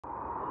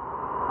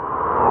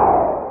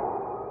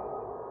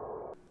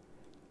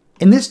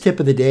In this tip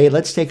of the day,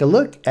 let's take a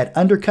look at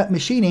undercut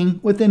machining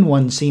within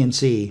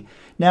OneCNC.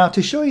 Now, to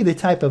show you the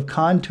type of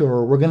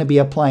contour we're going to be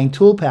applying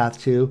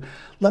toolpath to,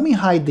 let me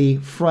hide the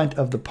front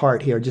of the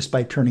part here just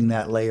by turning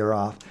that layer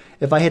off.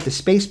 If I hit the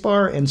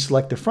spacebar and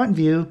select the front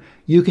view,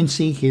 you can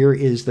see here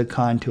is the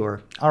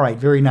contour. All right,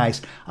 very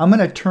nice. I'm going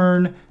to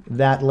turn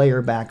that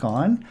layer back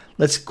on.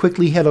 Let's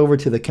quickly head over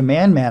to the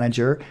Command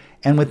Manager,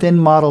 and within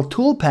Model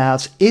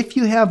Toolpaths, if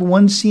you have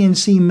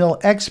OneCNC Mill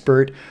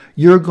Expert,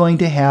 you're going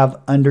to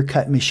have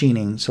undercut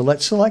machining. So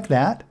let's select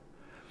that.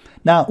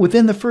 Now,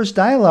 within the first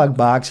dialog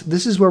box,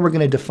 this is where we're going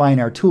to define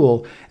our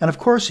tool. And of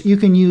course, you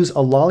can use a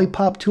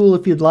lollipop tool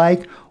if you'd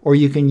like, or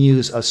you can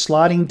use a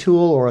slotting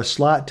tool or a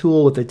slot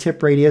tool with a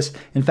tip radius.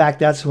 In fact,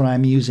 that's what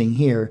I'm using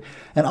here.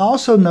 And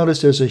also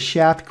notice there's a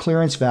shaft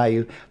clearance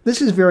value.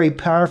 This is very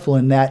powerful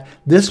in that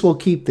this will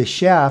keep the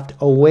shaft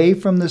away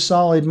from the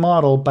solid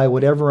model by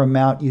whatever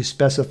amount you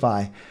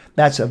specify.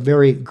 That's a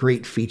very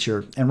great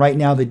feature. And right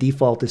now the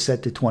default is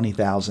set to 20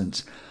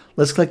 thousandths.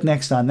 Let's click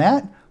next on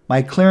that.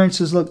 My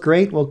clearances look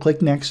great. We'll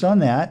click next on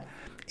that.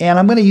 And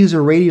I'm going to use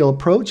a radial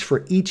approach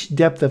for each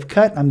depth of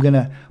cut. I'm going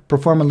to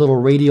perform a little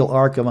radial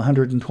arc of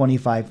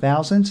 125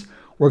 thousandths.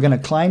 We're going to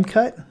climb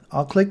cut.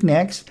 I'll click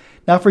next.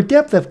 Now for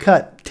depth of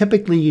cut,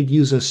 typically you'd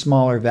use a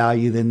smaller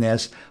value than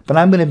this, but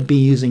I'm going to be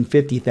using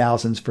 50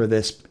 thousandths for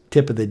this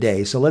tip of the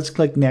day. So let's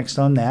click next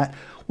on that.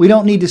 We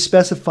don't need to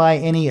specify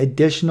any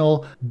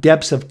additional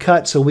depths of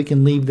cut, so we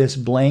can leave this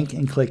blank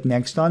and click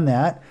next on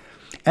that.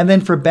 And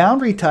then for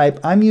boundary type,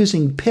 I'm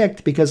using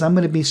picked because I'm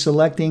going to be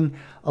selecting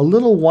a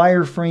little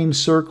wireframe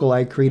circle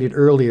I created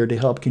earlier to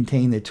help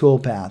contain the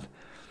toolpath.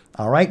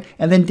 All right,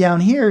 and then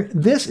down here,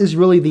 this is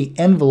really the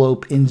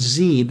envelope in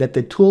Z that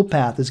the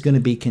toolpath is going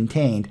to be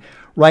contained.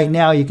 Right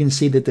now, you can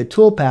see that the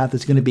toolpath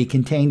is going to be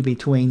contained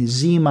between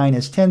Z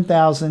minus 10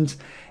 thousandths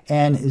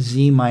and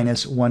Z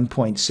minus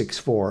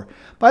 1.64.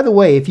 By the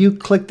way, if you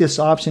click this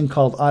option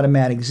called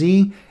Automatic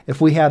Z,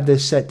 if we have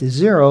this set to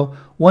 0,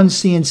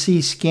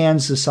 OneCNC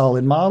scans the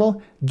solid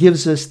model,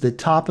 gives us the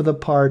top of the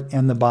part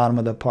and the bottom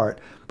of the part.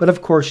 But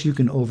of course, you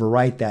can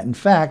overwrite that. In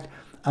fact,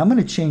 I'm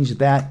going to change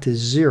that to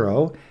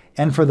 0.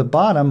 And for the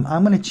bottom,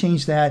 I'm going to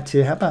change that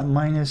to, how about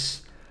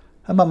minus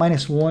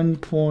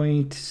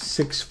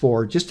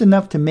 1.64, just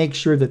enough to make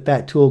sure that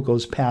that tool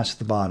goes past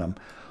the bottom.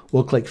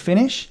 We'll click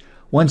Finish.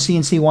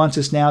 OneCNC wants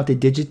us now to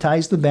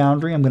digitize the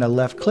boundary. I'm going to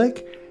left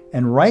click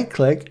and right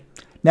click.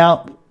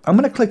 Now, I'm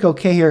going to click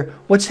OK here.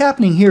 What's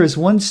happening here is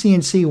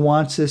OneCNC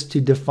wants us to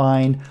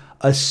define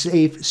a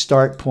safe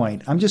start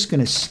point. I'm just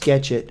going to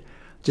sketch it.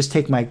 Just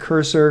take my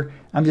cursor.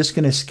 I'm just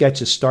going to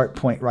sketch a start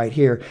point right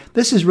here.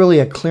 This is really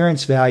a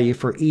clearance value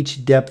for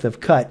each depth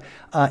of cut.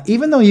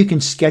 Even though you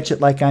can sketch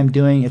it like I'm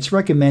doing, it's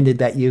recommended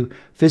that you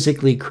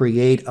physically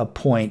create a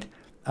point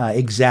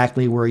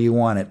exactly where you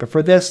want it. But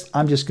for this,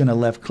 I'm just going to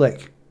left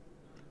click.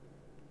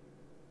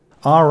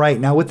 All right,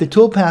 now with the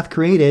toolpath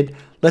created,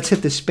 let's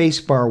hit the space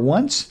bar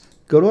once,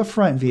 go to a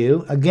front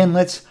view. Again,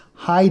 let's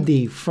hide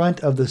the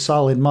front of the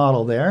solid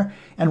model there.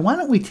 And why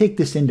don't we take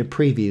this into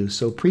preview?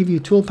 So preview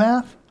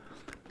toolpath.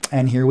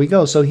 And here we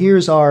go. So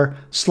here's our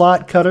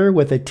slot cutter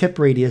with a tip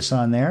radius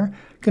on there.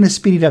 Going to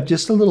speed it up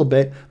just a little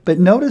bit, but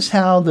notice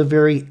how the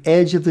very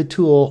edge of the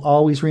tool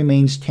always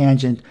remains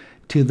tangent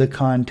to the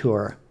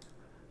contour.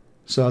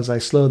 So as I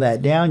slow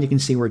that down, you can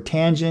see we're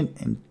tangent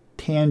and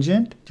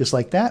tangent, just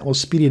like that. We'll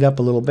speed it up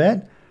a little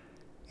bit,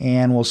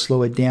 and we'll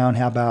slow it down.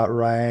 How about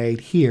right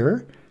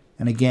here?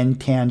 And again,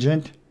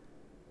 tangent,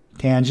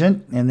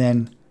 tangent, and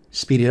then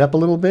speed it up a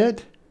little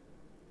bit.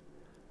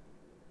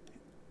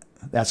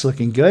 That's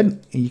looking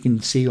good. And you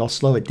can see, I'll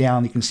slow it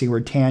down. You can see we're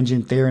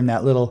tangent there in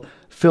that little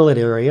fillet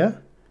area.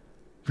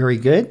 Very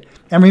good.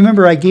 And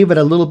remember, I gave it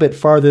a little bit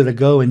farther to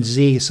go in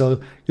Z,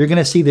 so you're going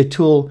to see the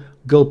tool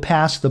go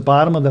past the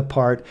bottom of the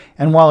part.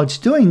 And while it's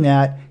doing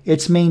that,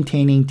 it's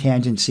maintaining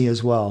tangency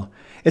as well.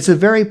 It's a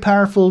very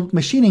powerful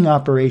machining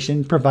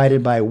operation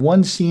provided by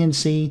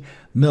OneCNC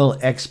Mill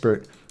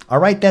Expert. All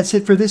right, that's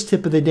it for this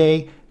tip of the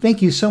day.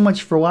 Thank you so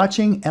much for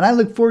watching, and I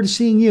look forward to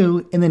seeing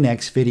you in the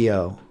next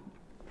video.